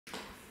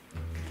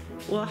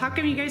Well, how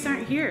come you guys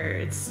aren't here?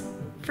 It's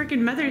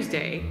freaking Mother's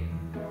Day.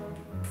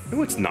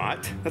 No, it's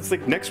not. That's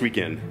like next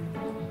weekend.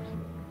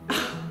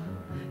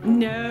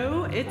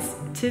 No, it's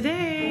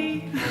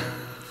today.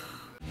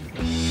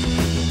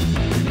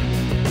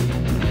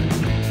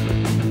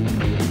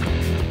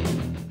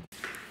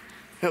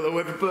 Hello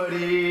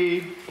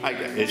everybody!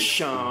 It's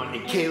Sean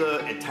and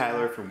Kayla and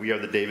Tyler from We Are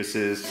The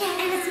Davises.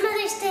 Yeah, and it's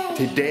Mother's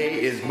Day!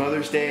 Today is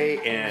Mother's Day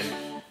and...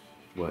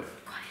 What?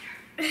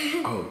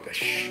 Oh,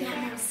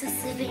 yeah, I'm so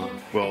sleeping.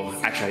 well,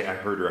 actually, I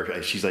heard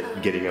her. She's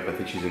like getting up. I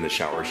think she's in the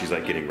shower. She's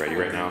like getting ready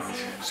right now.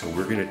 So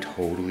we're gonna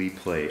totally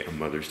play a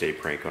Mother's Day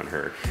prank on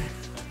her.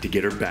 To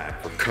get her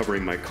back, we're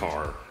covering my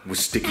car with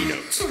sticky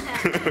notes.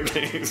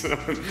 Okay, so...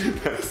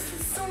 This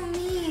is so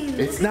mean.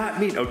 It's not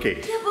mean.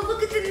 Okay. Yeah, but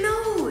look at the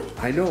note.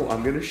 I know,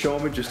 I'm gonna show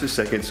them in just a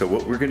second. So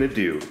what we're gonna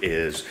do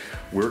is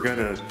we're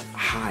gonna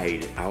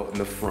hide out in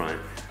the front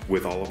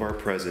with all of our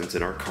presents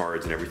and our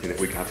cards and everything that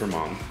we got from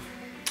Mom.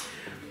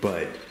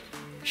 But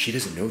she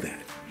doesn't know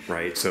that,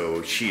 right?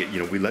 So she,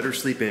 we let her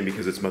sleep in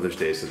because it's Mother's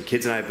Day. So the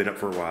kids and I have been up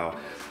for a while.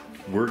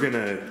 We're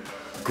gonna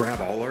grab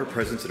all our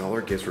presents and all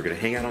our gifts. We're gonna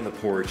hang out on the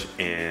porch,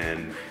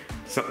 and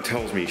something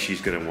tells me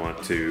she's gonna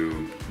want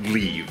to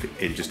leave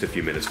in just a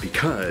few minutes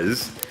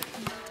because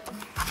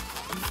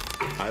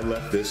I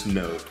left this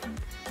note.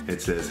 It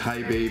says,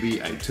 "Hi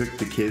baby, I took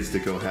the kids to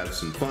go have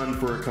some fun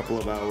for a couple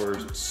of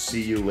hours.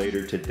 See you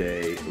later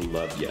today,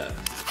 love ya."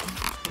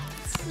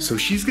 So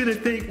she's gonna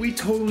think we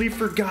totally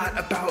forgot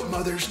about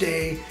Mother's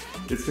Day.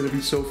 It's gonna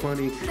be so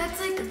funny. That's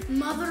like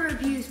mother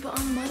abuse, but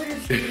on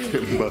Mother's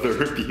Day.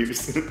 Mother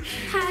abuse.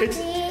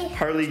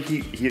 Harley,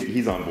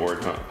 he's on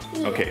board, huh?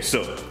 Yeah. Okay,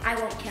 so. I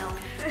won't kill.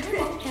 I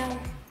won't kill.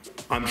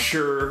 I'm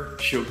sure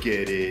she'll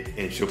get it,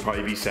 and she'll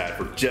probably be sad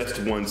for just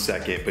 1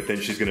 second, but then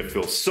she's gonna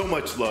feel so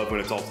much love when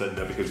it's all said and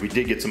done because we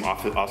did get some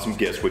awesome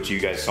gifts, which you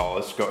guys saw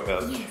us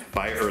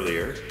buy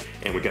earlier,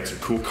 and we got some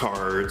cool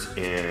cards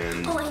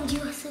and. Oh, and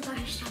you also got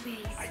her strawberries.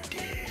 I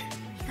did.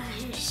 You got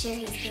her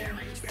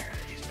cherries.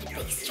 The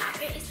big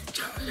strawberries with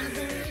chocolate on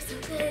them. They're so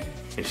good.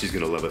 And she's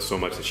gonna love us so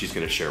much that she's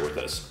gonna share with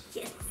us.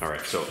 Yes. All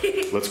right, so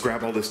let's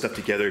grab all this stuff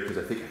together because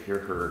I think I hear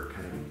her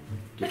kind of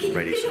getting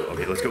ready. So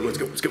okay, let's go.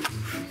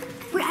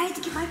 Wait, I have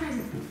to get my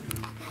present.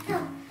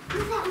 No,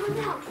 move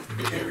out.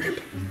 Okay,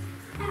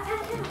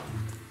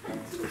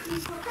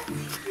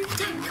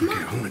 Come on.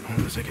 hold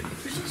on a second.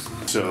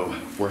 So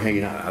we're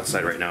hanging out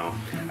outside right now.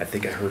 I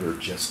think I heard her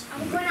just.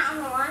 I'm going out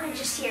on the lawn and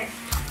just here.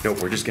 No,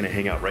 we're just gonna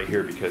hang out right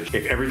here because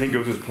if everything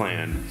goes as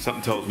planned,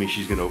 something tells me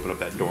she's gonna open up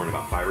that door in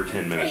about 5 or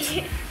 10 minutes,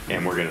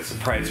 and we're gonna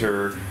surprise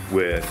her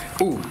with.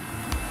 Ooh,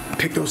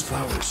 pick those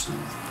flowers.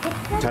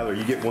 Tyler,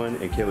 you get one,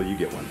 and Kayla, you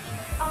get one.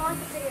 I want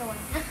the bigger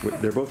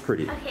one. They're both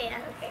pretty. Okay.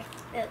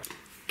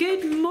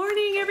 Good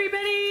morning,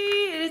 everybody.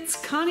 It's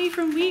Connie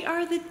from We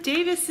Are The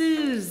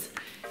Davises.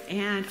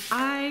 And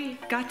I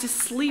got to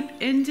sleep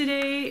in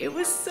today. It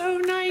was so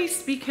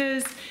nice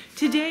because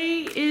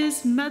today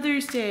is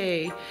Mother's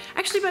Day.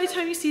 Actually, by the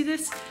time you see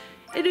this,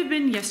 it'd have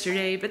been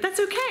yesterday, but that's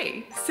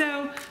okay.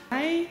 So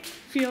I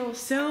feel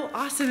so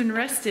awesome and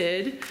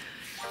rested.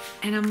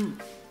 And I'm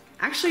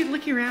actually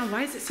looking around.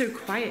 Why is it so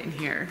quiet in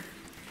here?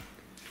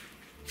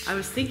 I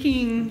was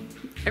thinking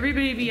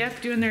everybody would be up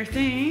doing their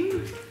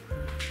thing.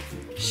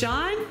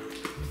 Sean?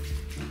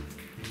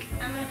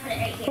 I'm gonna put it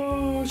right here.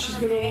 Oh, she's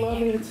gonna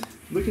love it.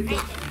 Look at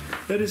that.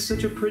 That is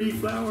such a pretty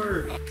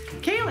flower.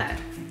 Kayla!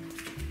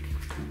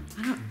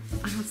 I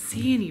don't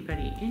see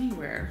anybody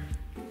anywhere.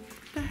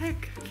 What the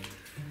heck?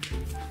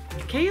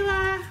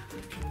 Kayla!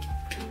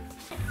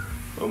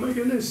 Oh my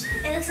goodness.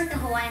 It looks like a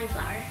Hawaiian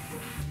flower.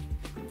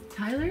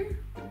 Tyler?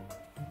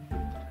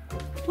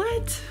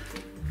 What?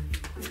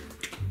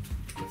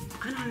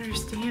 I don't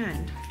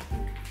understand.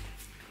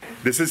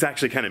 This is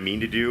actually kind of mean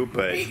to do,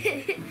 but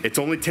it's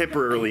only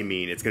temporarily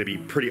mean. It's going to be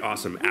pretty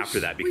awesome after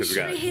that because we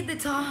should have hid the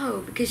Tahoe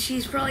because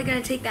she's probably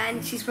going to take that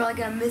and she's probably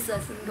going to miss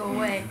us and go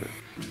away.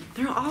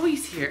 They're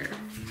always here.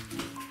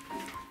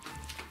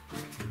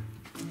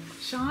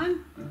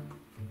 Sean?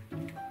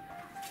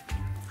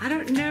 I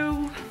don't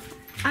know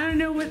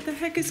what the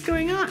heck is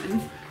going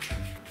on.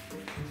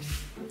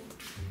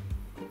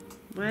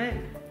 What?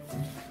 It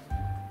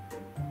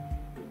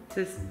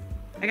says,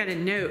 I got a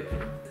note.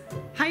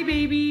 Hi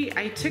baby,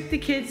 I took the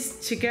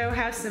kids to go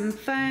have some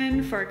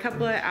fun for a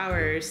couple of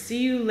hours. See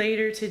you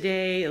later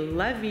today,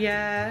 love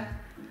ya.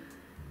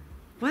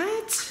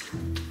 What?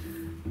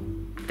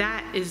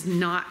 That is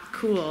not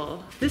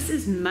cool. This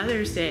is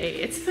Mother's Day.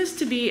 It's supposed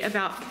to be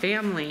about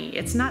family.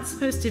 It's not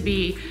supposed to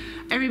be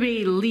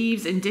everybody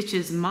leaves and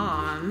ditches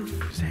Mom.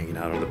 Just hanging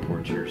out on the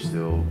porch here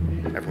still.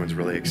 Everyone's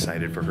really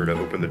excited for her to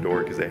open the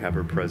door because they have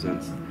her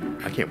presents.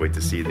 I can't wait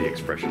to see the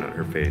expression on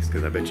her face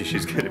because I bet you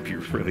she's gonna be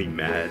really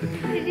mad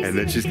and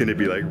then she's gonna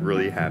be like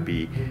really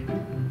happy.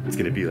 It's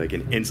gonna be like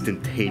an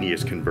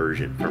instantaneous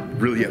conversion from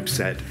really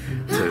upset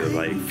to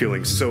like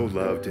feeling so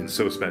loved and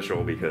so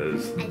special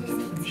because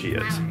she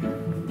is.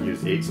 You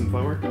just ate some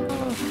flour?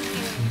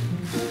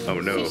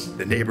 Oh no,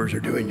 the neighbors are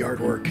doing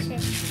yard work.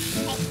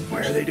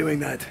 Why are they doing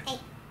that?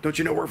 Don't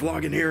you know we're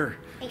vlogging here?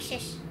 Hey,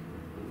 shush.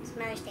 It's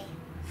Mother's Day.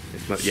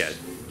 It's not, yeah,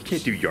 you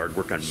can't do yard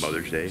work on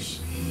Mother's Day.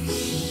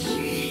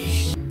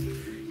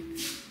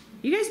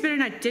 You guys better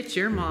not ditch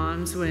your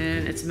moms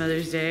when it's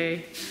Mother's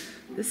Day.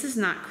 This is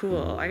not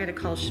cool. I gotta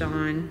call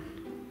Sean.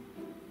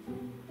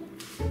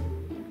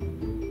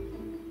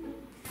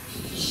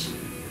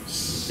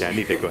 Yeah, I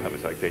need to go have a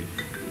talk thing.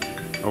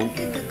 Oh.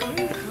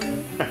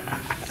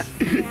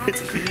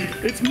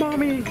 it's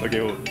mommy.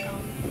 Okay, well.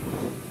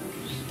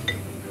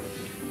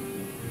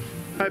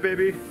 Hi,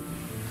 baby.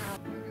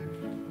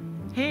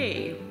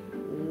 Hey,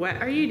 what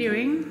are you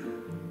doing?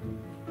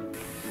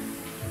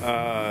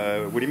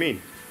 What do you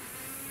mean?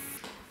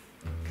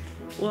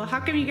 Well, how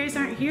come you guys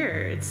aren't here?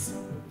 It's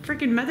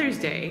freaking Mother's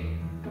Day.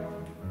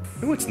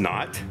 No, it's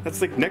not.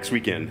 That's like next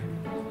weekend.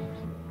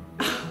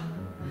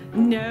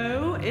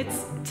 No,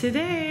 it's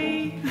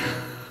today.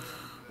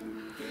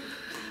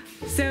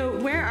 So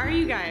where are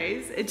you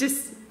guys?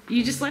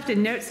 You just left a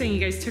note saying you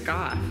guys took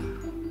off.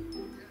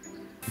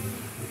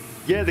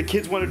 Yeah, the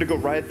kids wanted to go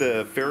ride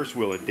the Ferris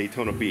wheel at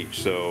Daytona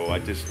Beach, so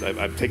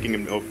I'm taking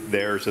them over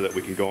there so that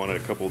we can go on a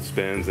couple of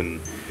spins. And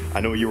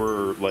I know you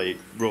were like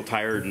real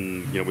tired,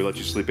 and you know we let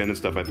you sleep in and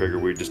stuff. I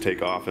figured we'd just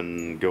take off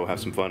and go have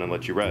some fun and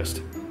let you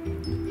rest.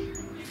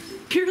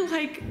 You're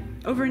like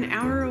over an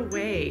hour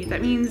away.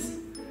 That means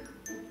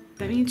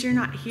you're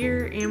not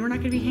here, and we're not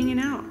gonna be hanging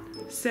out.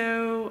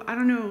 So I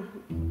don't know.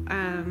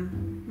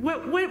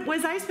 What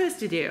was I supposed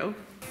to do?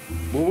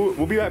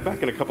 We'll be right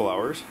back in a couple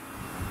hours.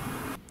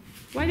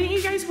 Why didn't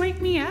you guys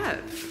wake me up?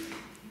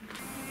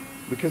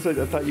 Because I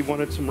thought you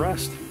wanted some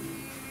rest.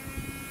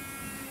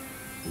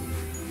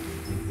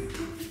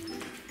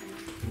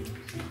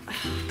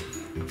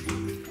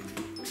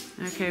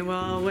 Okay,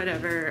 well,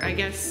 whatever. I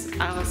guess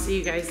I'll see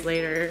you guys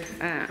later.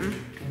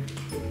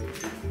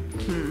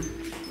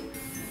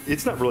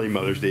 It's not really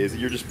Mother's Day, is it?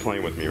 You're just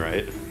playing with me,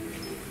 right?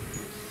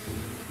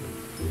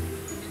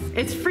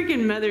 It's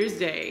freaking Mother's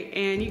Day,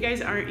 and you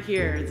guys aren't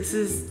here. This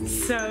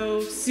is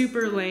so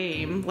super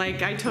lame.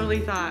 Like, I totally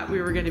thought we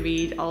were gonna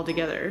be all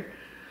together.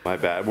 My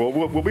bad. Well,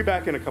 we'll be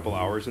back in a couple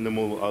hours, and then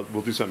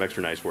we'll do something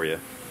extra nice for you.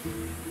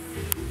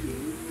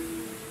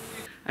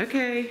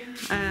 Okay,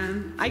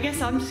 I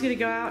guess I'm just gonna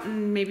go out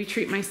and maybe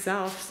treat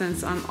myself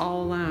since I'm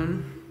all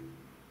alone.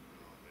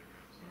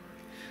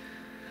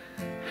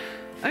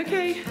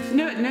 Okay,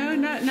 no,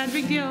 not a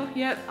big deal.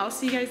 Yep, I'll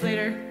see you guys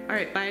later. All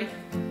right, bye.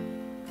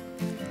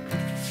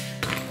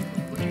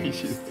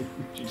 She's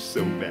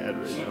so bad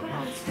right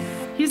now.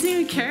 He doesn't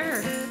even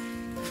care.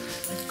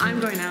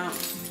 I'm going out.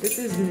 This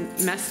is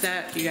messed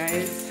up, you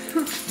guys.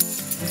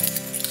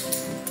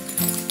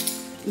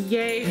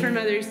 Yay for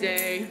Mother's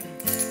Day.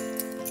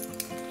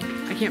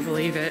 I can't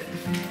believe it.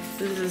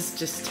 This is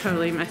just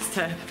totally messed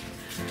up.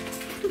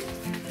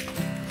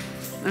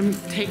 I'm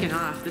taking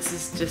off. This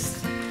is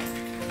just...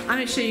 I'm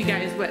gonna show you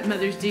guys what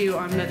mothers do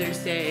on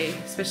Mother's Day,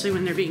 especially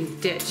when they're being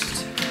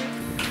ditched.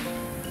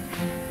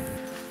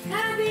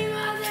 Happy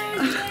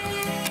Mother's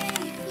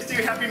Day! Let's do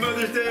Happy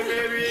Mother's Day,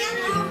 baby!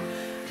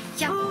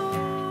 Yep.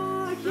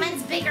 Oh,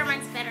 Mine's bigger,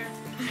 mine's better.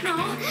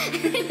 No.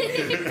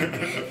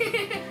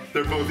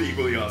 They're both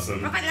equally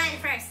awesome. Open mine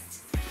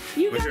first.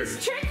 you What's guys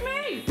yours? tricked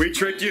me! We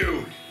tricked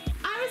you!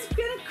 I was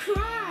gonna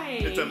cry!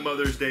 It's a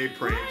Mother's Day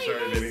prank. Why, Sorry,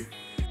 guys? baby.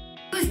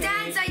 It was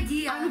Dad's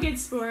idea. I'm a good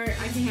sport.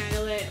 I can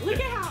handle it. Look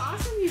at how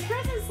awesome these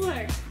presents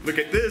look. Look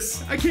at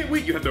this. I can't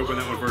wait. You have to open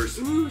that one first.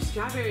 Ooh,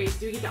 strawberries.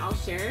 Do we get to all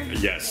share?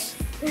 Yes.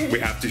 We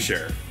have to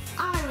share.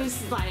 I was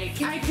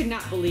like, I could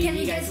not believe Can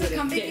you we guys guess would what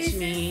have company ditched this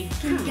me. is?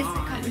 Can you Come guess what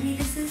on. company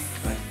this is?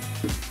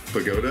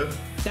 Pagoda?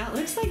 That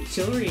looks like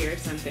jewelry or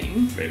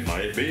something. It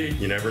might be.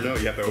 You never know.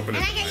 You have to open it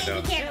And I to got find you out.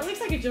 It candle.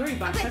 looks like a jewelry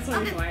box. That's the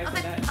reason why I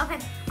said that.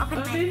 Open Open?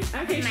 mine.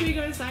 Okay, should we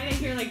go inside? I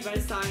hear like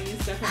buzzsawing and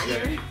stuff out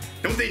here.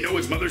 Don't they know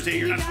it's Mother's Day?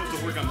 You're not supposed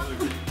to work on Mother's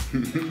Day.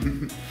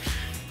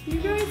 You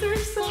guys are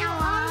so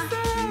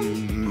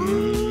awesome.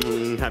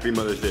 Happy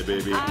Mother's Day,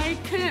 baby. I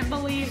couldn't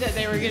believe that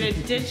they were gonna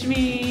ditch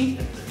me.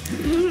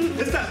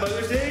 It's not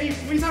Mother's Day.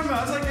 What are you talking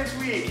about? It's like next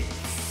week.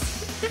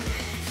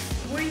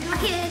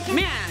 Okay.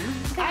 Man,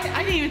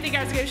 I didn't even think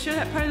I was going to show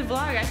that part of the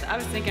vlog. I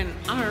was thinking,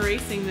 I'm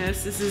erasing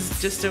this. This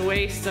is just a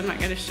waste. I'm not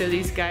going to show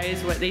these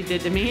guys what they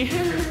did to me.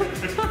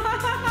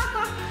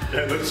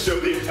 Yeah, let's show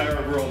the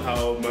entire world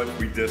how much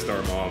we dissed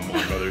our mom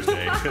on Mother's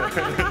Day.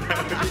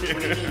 You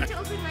need to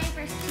open mine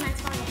first because mine's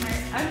falling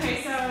apart.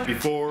 Okay, so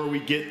Before we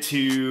get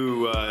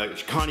to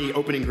Connie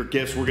opening her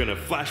gifts, we're gonna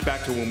flash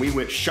back to when we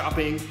went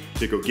shopping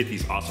to go get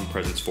these awesome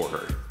presents for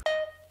her.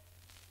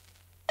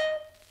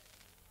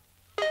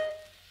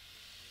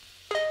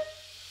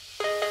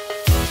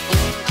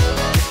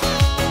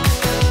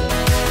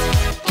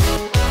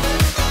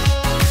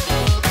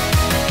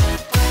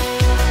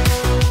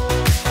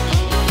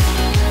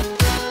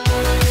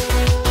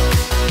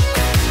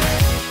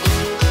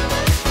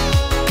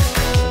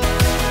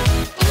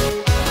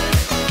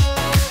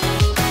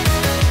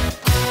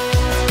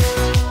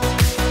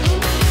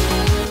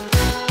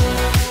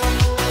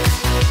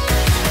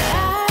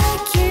 I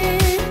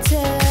can't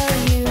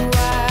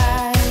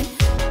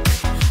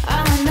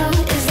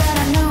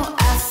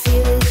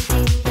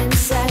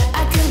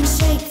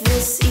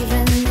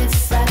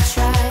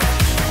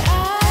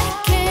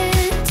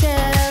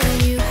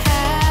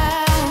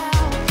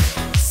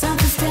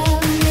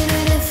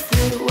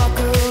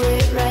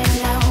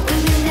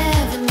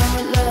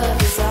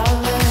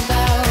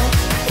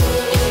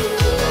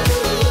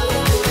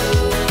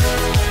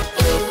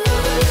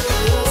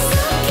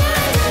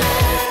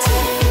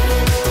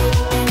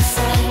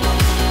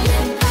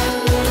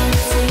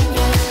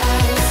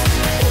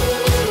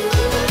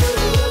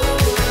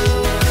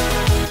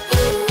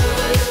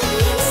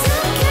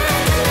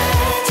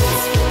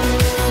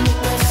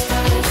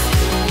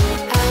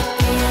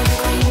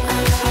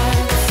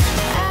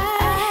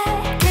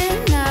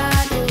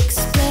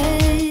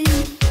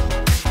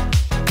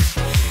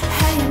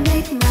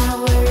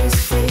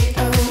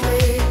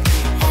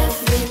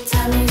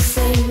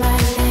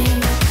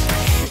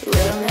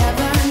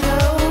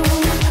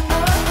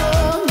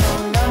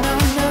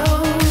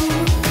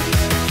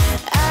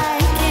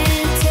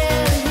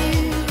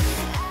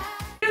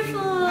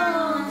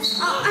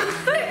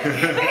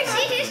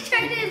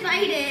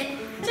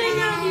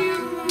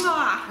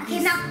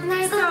Okay,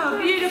 now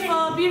So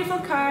beautiful, beautiful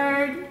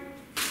card.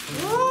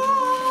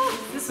 Whoa,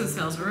 this one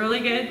smells really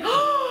good.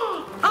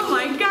 Oh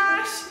my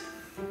gosh.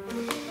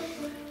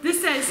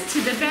 This says, to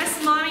the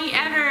best mommy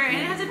ever, and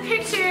it has a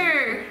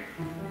picture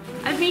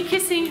of me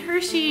kissing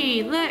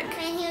Hershey. Look.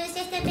 When he was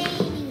just a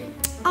baby.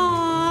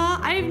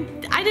 Aw,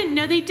 I didn't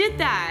know they did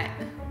that.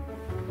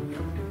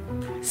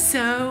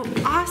 So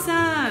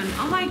awesome.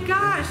 Oh my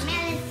gosh.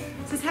 It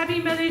says Happy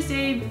Mother's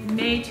Day,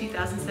 May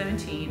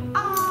 2017.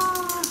 Aw.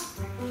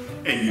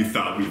 And you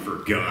thought we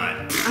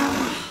forgot.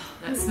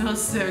 That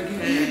smells so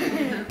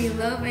good. Be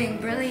loving,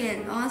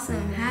 brilliant,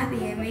 awesome,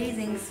 happy,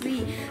 amazing,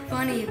 sweet,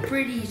 funny,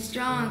 pretty,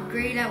 strong,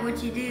 great at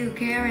what you do,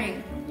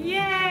 caring. Yay,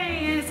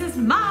 and it says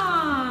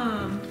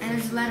Mom. And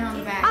there's a letter on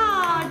the back.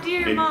 Aw,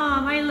 dear Hey.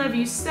 Mom, I love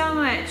you so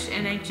much,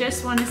 and I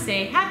just want to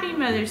say Happy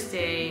Mother's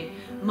Day.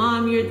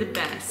 Mom, you're the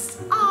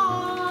best.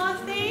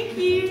 Aw, thank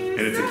you.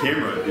 And it's a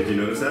camera. Did you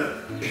notice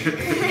that?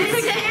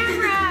 It's a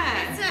camera.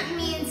 That's what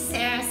me and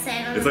Sarah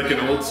said. on It's like the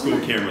an old school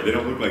camera. They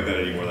don't look like that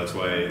anymore. That's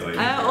why. Like,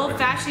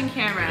 Old-fashioned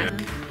camera.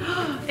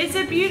 It's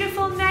a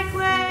beautiful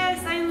necklace.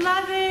 I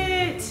love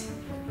it. It's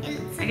I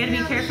like gotta a be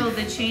little careful. leaf.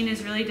 The chain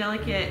is really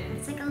delicate.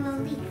 It's like a little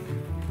leaf.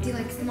 Do you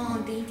like small,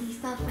 dainty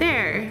stuff? Like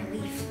There. a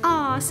leaf?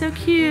 Aw, so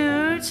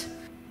cute.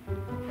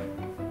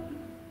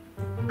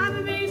 I'm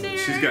amazing.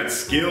 she's got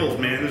skills,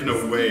 man. There's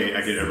no way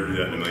I could ever do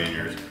that in a million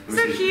years. Let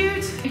So me see.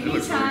 cute. Thank you,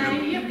 looks really Ty.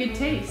 good. You have good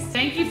taste.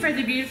 Thank you for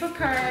the beautiful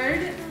card.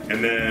 And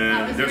That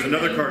then was there's very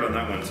another good. card on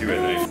that one too, I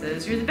It think.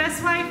 says, you're the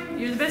best wife,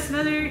 you're the best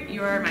mother,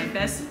 you are my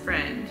best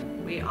friend.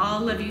 We all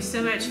love you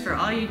so much for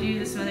all you do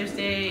this Mother's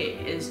Day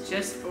is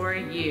just for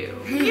you.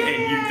 And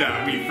you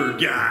thought we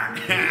forgot.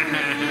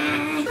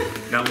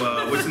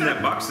 Now, what's in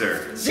that box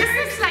there? This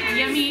looks like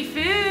yummy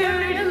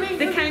food.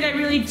 The kind I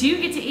really do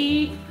get to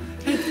eat.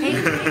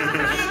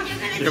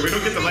 Yeah, we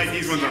don't get to light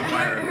these ones on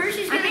fire.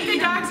 Hershey's I gonna think eat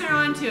the dogs are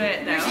onto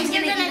it though.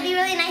 You're gonna be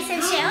really nice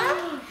and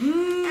chill.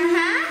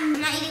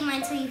 I'm not eating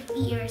mine until you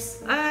eat yours.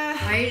 eat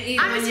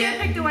I'm one just yet?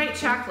 gonna pick the white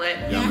chocolate.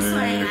 Yeah, that's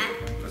what I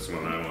got. That's the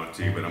one I want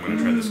to, but I'm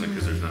gonna try this one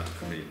because there's not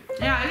many.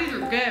 Yeah, these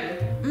are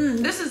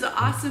good. This is an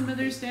awesome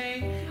Mother's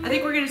Day. I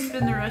think we're gonna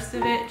spend the rest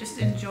of it just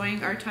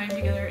enjoying our time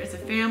together as a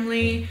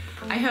family.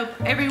 I hope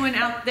everyone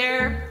out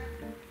there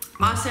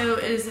also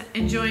is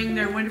enjoying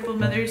their wonderful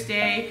Mother's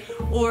Day,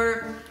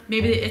 or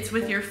maybe it's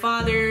with your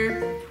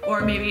father,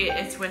 or maybe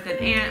it's with an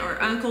aunt or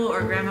uncle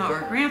or grandma or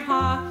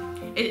grandpa.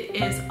 It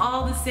is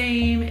all the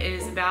same. It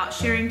is about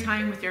sharing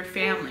time with your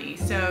family.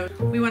 So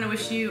we want to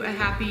wish you a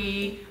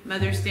happy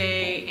Mother's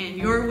Day in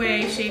your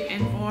way, shape,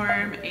 and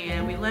form.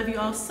 And we love you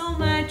all so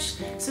much.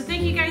 So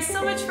thank you guys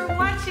so much for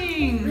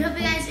watching. We hope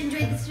you guys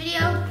enjoyed this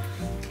video.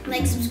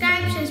 Like,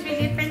 subscribe, share this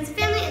with your friends and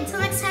family. Until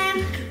next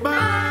time,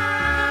 bye.